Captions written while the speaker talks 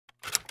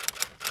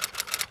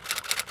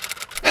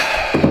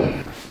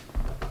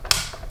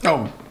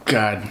Oh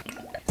god.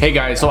 Hey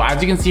guys, so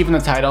as you can see from the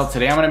title,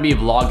 today I'm gonna be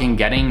vlogging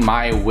getting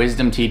my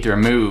wisdom teeth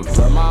removed.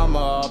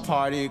 Mama,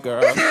 party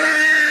girl.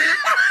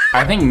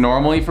 I think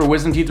normally for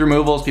wisdom teeth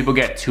removals, people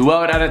get 2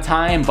 out at a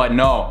time, but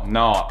no,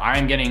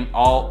 I'm getting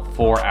all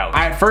 4 out.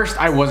 At first,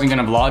 I wasn't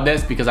gonna vlog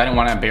this because I didn't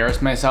wanna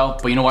embarrass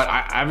myself, but you know what?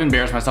 I've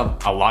embarrassed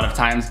myself a lot of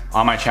times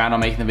on my channel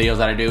making the videos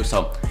that I do,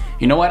 so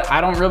you know what? I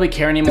don't really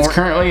care anymore. It's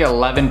currently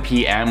 11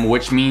 p.m.,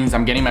 which means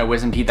I'm getting my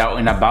wisdom teeth out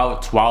in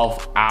about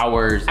 12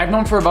 hours. I've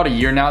known for about a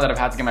year now that I've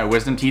had to get my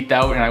wisdom teeth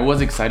out, and I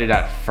was excited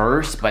at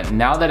first, but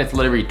now that it's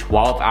literally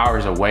 12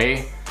 hours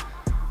away,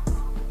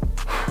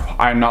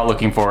 I'm not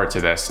looking forward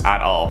to this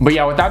at all. But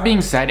yeah, with that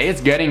being said,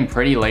 it's getting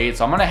pretty late,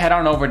 so I'm gonna head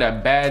on over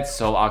to bed,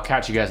 so I'll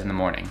catch you guys in the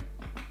morning.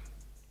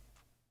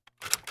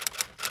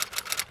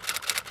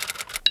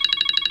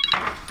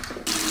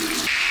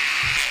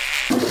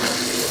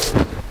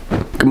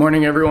 Good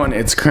morning everyone,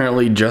 it's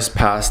currently just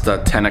past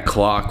 10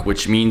 o'clock,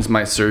 which means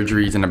my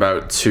surgery is in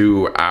about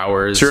 2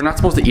 hours. So you're not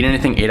supposed to eat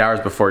anything 8 hours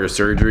before your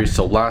surgery,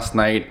 so last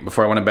night,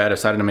 before I went to bed, I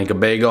decided to make a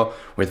bagel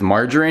with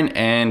margarine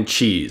and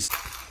cheese.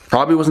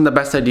 Probably wasn't the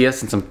best idea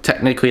since I'm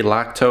technically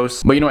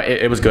lactose, but you know what,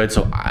 it was good,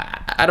 so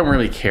I don't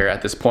really care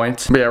at this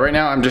point. But yeah, right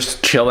now I'm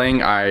just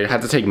chilling. I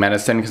had to take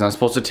medicine because I'm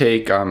supposed to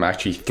take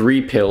actually 3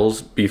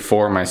 pills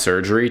before my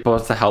surgery.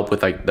 Supposed to help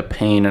with like the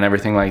pain and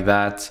everything like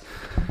that.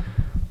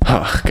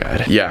 Oh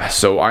god. Yeah,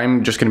 so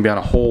I'm just gonna be on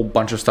a whole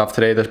bunch of stuff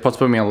today. They're supposed to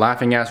put me on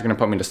laughing gas, they're gonna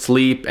put me to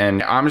sleep,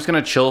 and I'm just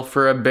gonna chill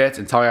for a bit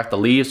until I have to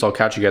leave, so I'll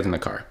catch you guys in the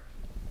car.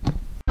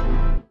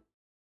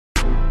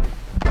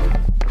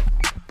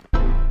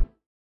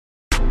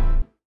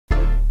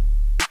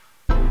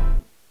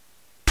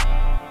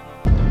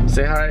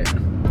 Say hi.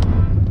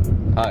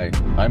 Hi,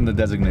 I'm the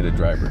designated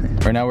driver.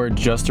 Right now we're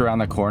just around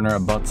the corner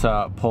about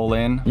to pull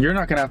in. You're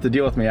not gonna have to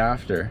deal with me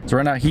after. So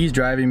right now he's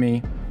driving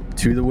me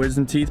to the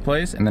wisdom teeth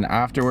place, and then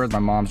afterwards my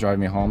mom's driving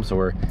me home, so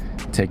we're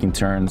taking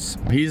turns.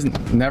 He's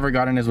never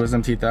gotten his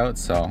wisdom teeth out,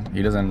 so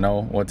he doesn't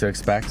know what to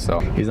expect, so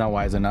he's not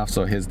wise enough,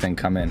 so his didn't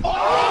come in.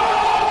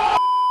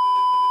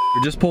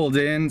 We just pulled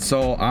in,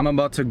 so I'm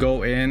about to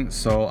go in,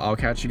 so I'll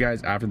catch you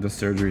guys after the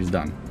surgery's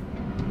done.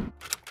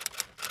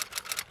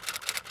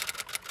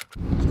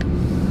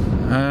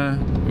 Oh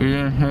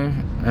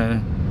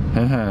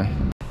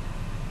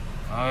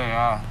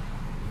yeah.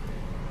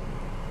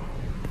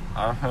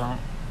 I felt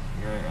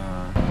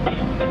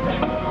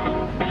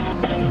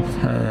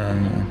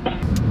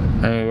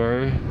Hey,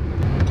 worry?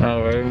 No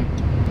worry?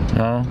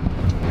 No?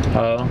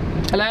 Hello?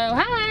 Hello,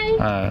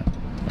 hi!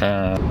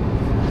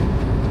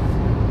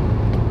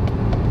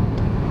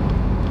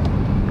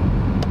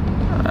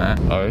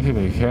 Oh, you should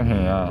be kidding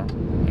now.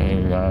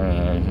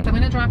 I'm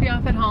gonna drop you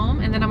off at home,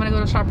 and then I'm gonna go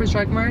to Shoppers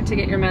Drug Mart to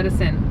get your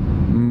medicine.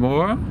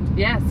 More?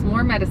 Yes,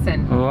 more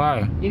medicine.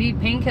 Why? You need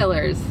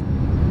painkillers.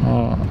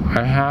 Oh,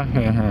 I have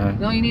painkillers.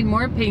 No, you need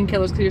more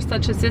painkillers because you're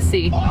such a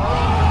sissy.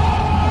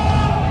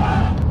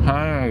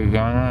 Hi, you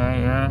got it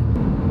right now?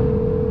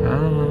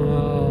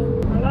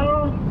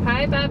 Hello?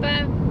 Hi,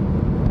 Baba.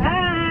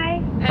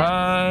 Hi!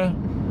 Hi.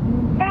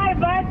 Hi,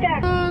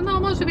 Bartek! No,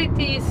 może być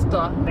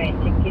isto.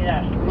 Basically.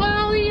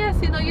 Well, yes,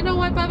 you know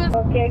what, Baba?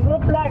 Okay,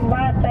 good luck,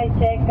 Bartek.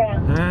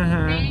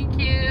 Thank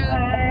you.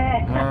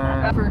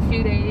 For a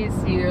few days,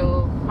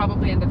 you'll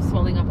probably end up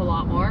swelling up a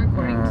lot more,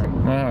 according to...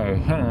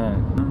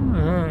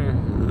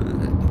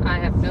 I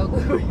have no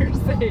clue what you're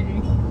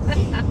saying.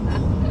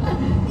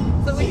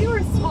 So when you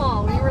were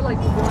small, when you were like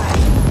what?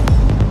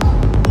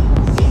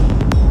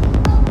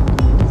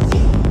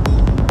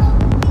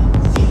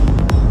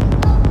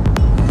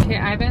 Okay,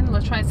 Ivan,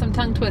 let's try some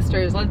tongue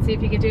twisters. Let's see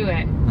if you can do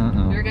it.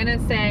 You're gonna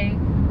say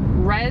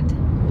red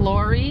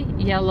lorry,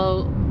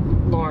 yellow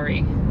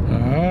lorry.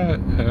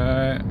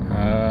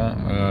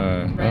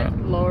 Red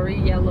lorry,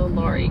 yellow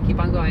lorry. Keep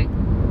on going.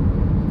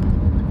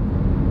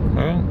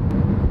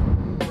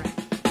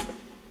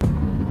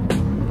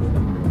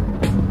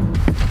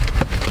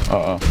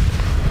 Uh-oh.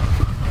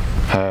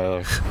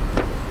 Hey,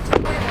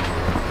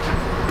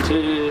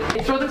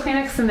 throw the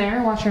Kleenex in there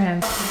and wash your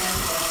hands.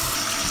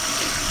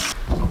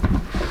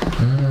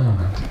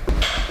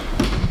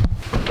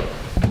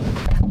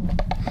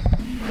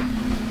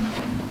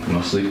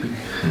 No sleeping?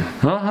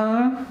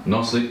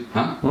 No sleep?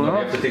 Huh? You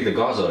have to take the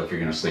gauze out if you're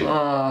gonna sleep.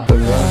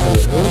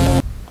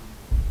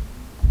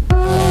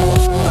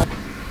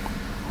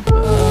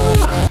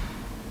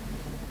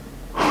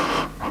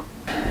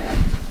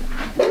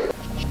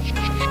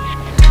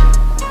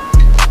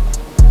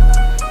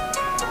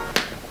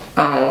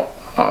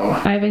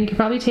 Ivan, you could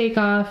probably take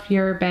off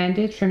your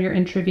bandage from your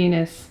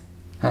intravenous.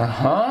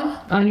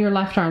 On your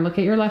left arm. Look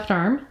at your left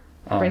arm.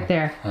 Right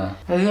there.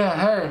 Yeah,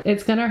 hurt.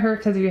 It's gonna hurt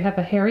because you have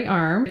a hairy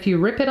arm. If you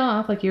rip it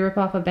off like you rip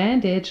off a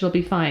bandage, it'll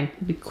be fine.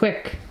 It'll be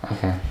quick.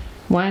 Okay.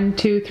 1,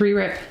 2, 3,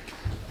 rip.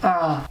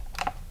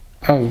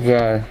 Oh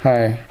god,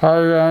 hi.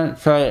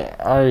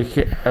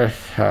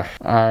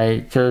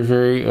 I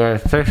surgery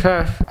was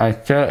success. I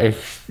feel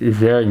it's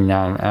very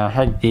numb. I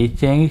had these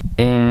things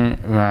in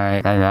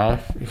my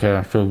mouth because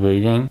I'm still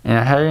bleeding. And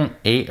I haven't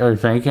ate or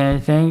drank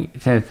anything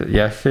since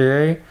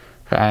yesterday.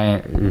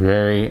 I'm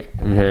very,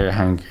 very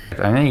hungry.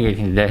 I know you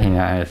can definitely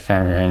not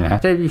understand me right now.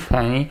 It'd be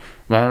funny,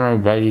 one of my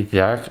buddies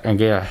duck and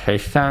get a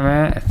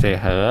FaceTime in and say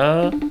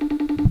hello.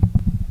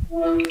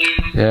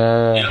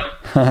 Yeah.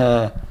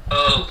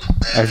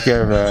 Let's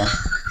go, bro.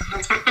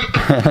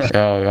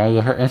 Yo, you wanna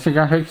look at her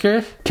Instagram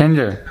pictures?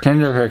 Tinder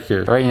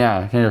pictures. Right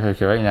now,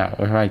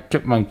 with my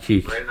chipmunk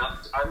cheeks. Right now,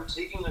 I'm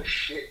taking a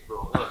shit,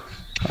 bro. Look.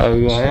 Oh,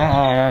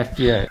 yeah, I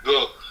see it.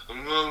 Go.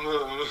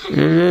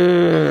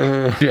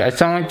 Dude, I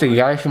sound like the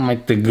guy from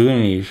like the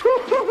Goonies. So,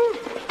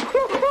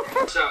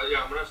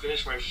 yeah, I'm gonna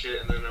finish my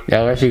shit and then I'm... Yeah,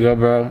 I'll let you go,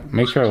 bro.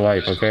 Make sure to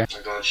wipe, okay? I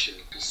got you.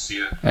 See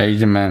ya. Yeah,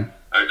 he's the man.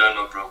 I got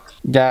no problem.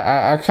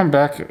 Yeah, I'll come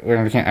back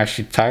when we can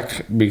actually talk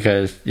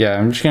because, yeah,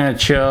 I'm just gonna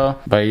chill.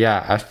 But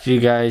yeah, I'll see you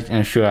guys in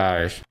a few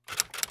hours.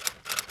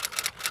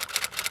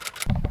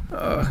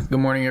 Good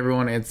morning,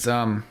 everyone. It's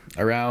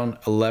around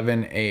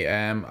 11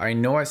 a.m. I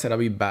know I said I'll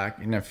be back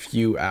in a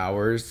few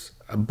hours,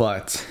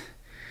 but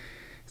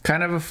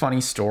kind of a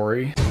funny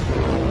story.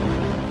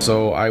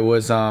 So I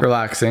was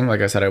relaxing like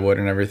I said I would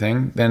and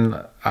everything.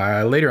 Then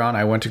later on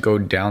I went to go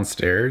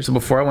downstairs. So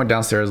before I went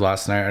downstairs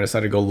last night, I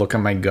decided to go look at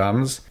my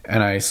gums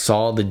and I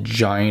saw the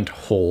giant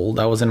hole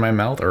that was in my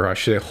mouth, or I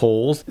should say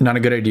holes. Not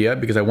a good idea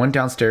because I went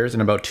downstairs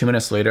and about 2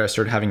 minutes later I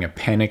started having a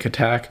panic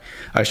attack.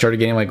 I started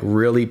getting like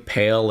really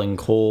pale and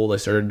cold. I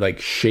started like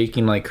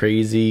shaking like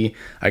crazy.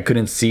 I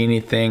couldn't see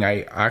anything.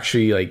 I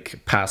actually like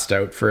passed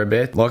out for a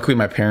bit. Luckily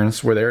my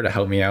parents were there to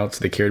help me out,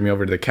 so they carried me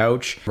over to the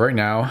couch. Right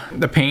now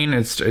the pain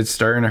it's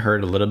starting to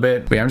hurt a little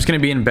bit, but yeah, I'm just gonna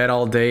be in bed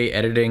all day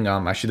editing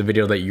actually the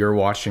video that you're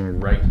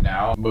watching right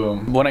now.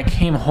 Boom. When I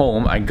came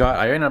home, I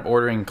ended up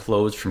ordering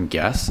clothes from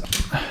Guess.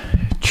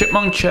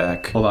 Chipmunk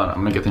check. Hold on, I'm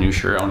gonna get the new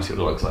shirt. I want to see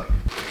what it looks like.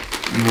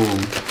 Boom.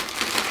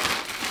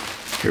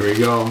 Here we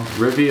go.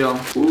 Reveal.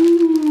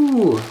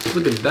 Ooh,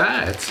 look at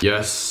that.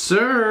 Yes,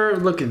 sir.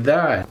 Look at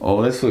that.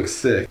 Oh, this looks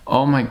sick.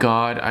 Oh my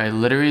god, I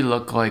literally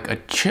look like a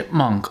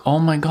chipmunk. Oh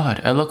my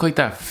god, I look like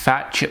that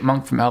fat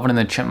chipmunk from Alvin and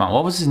the Chipmunk.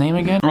 What was his name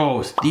again?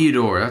 Oh, it's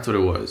Theodore. That's what it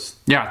was.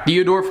 Yeah,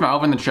 Theodore from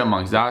Alvin and the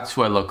Chipmunks. That's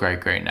who I look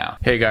like right now.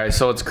 Hey guys,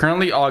 so it's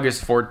currently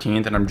August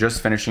 14th and I'm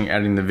just finishing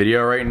editing the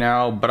video right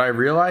now, but I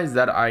realized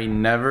that I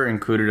never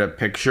included a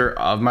picture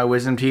of my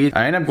wisdom teeth.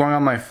 I ended up going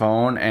on my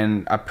phone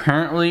and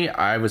apparently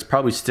I was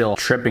probably still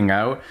tripping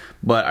out,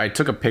 but I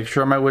took a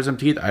picture of my wisdom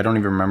teeth. I don't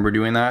even remember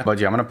doing that, but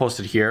yeah, I'm gonna post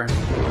it here.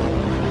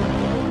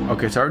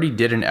 Okay, so I already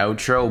did an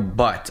outro,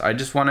 but I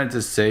just wanted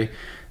to say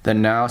that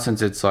now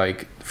since it's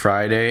like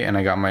Friday and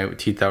I got my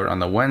teeth out on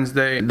the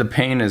Wednesday, the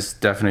pain is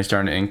definitely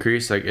starting to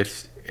increase. Like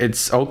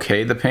it's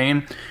okay, the pain,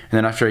 and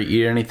then after I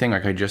eat anything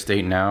like I just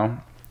ate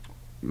now,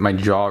 my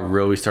jaw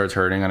really starts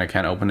hurting and I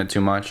can't open it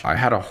too much. I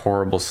had a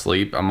horrible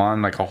sleep. I'm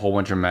on like a whole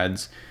bunch of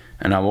meds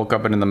and I woke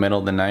up in the middle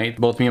of the night.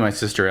 Both me and my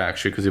sister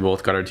actually, because we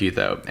both got our teeth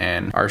out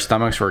and our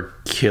stomachs were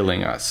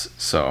killing us.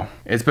 So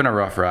it's been a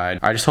rough ride.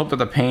 I just hope that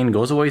the pain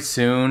goes away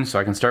soon so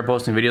I can start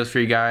posting videos for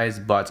you guys,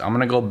 but I'm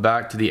gonna go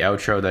back to the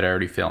outro that I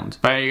already filmed.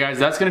 But hey guys,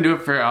 that's gonna do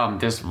it for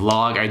this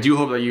vlog. I do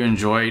hope that you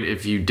enjoyed.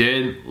 If you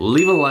did,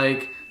 leave a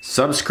like,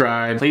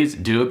 subscribe. Please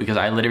do it because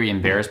I literally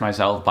embarrassed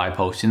myself by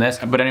posting this.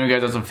 But anyway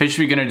guys, that's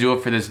officially gonna do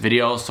it for this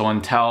video. So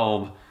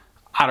until,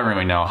 I don't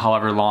really know,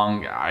 however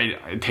long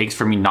it takes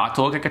for me not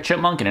to look like a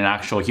chipmunk and an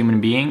actual human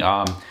being,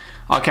 I'll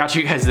catch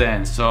you guys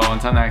then. So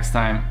until next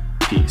time,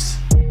 peace.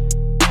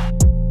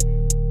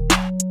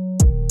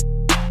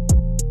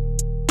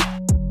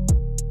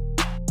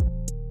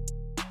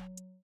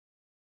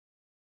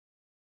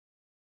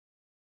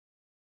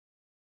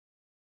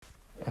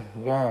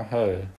 Yeah, hey.